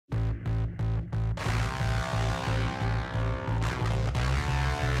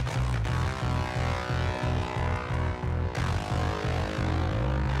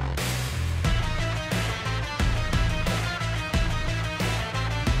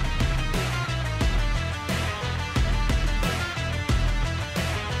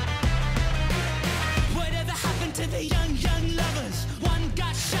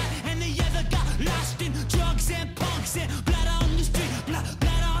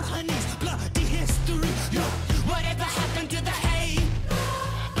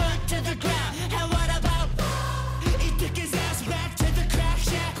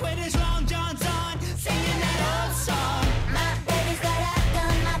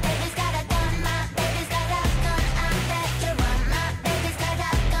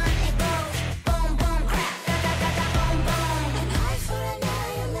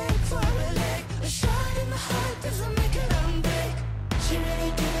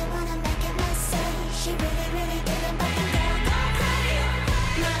She really, really feeling but the girl gon' cry.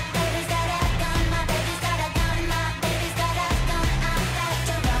 My baby's got a gun, my baby's got a gun, my baby's got a gun. I like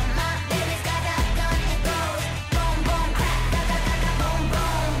to run, my baby's got a gun. It goes boom, boom, crack, da da da da, boom,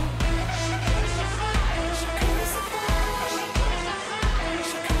 boom. She crucified, she crucified.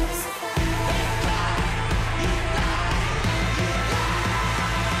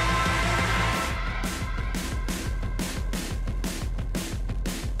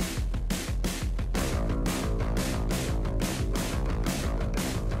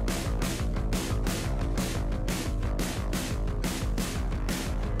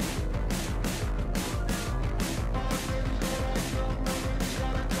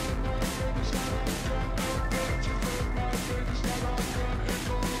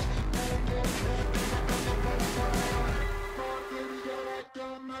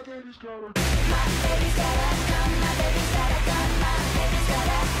 My baby's got a gun, my baby's got a gun, my baby's got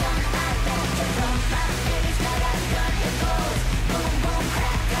a gun. I like to run, my baby's got a gun. It goes boom, boom,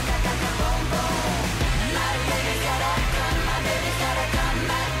 crack, da da da da, boom, boom. My baby's got a gun, my baby's got a gun,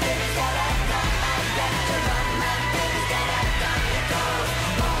 my baby's got a gun. I like to run, my baby's got a gun. It goes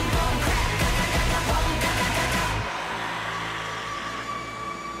boom, boom, crack, da da da da, boom, da da da da.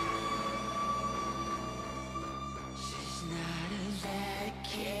 She's not a bad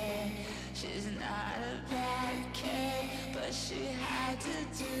kid, she's not a bad kid, but she had to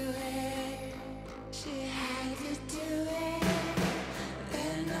do it, she had to do it.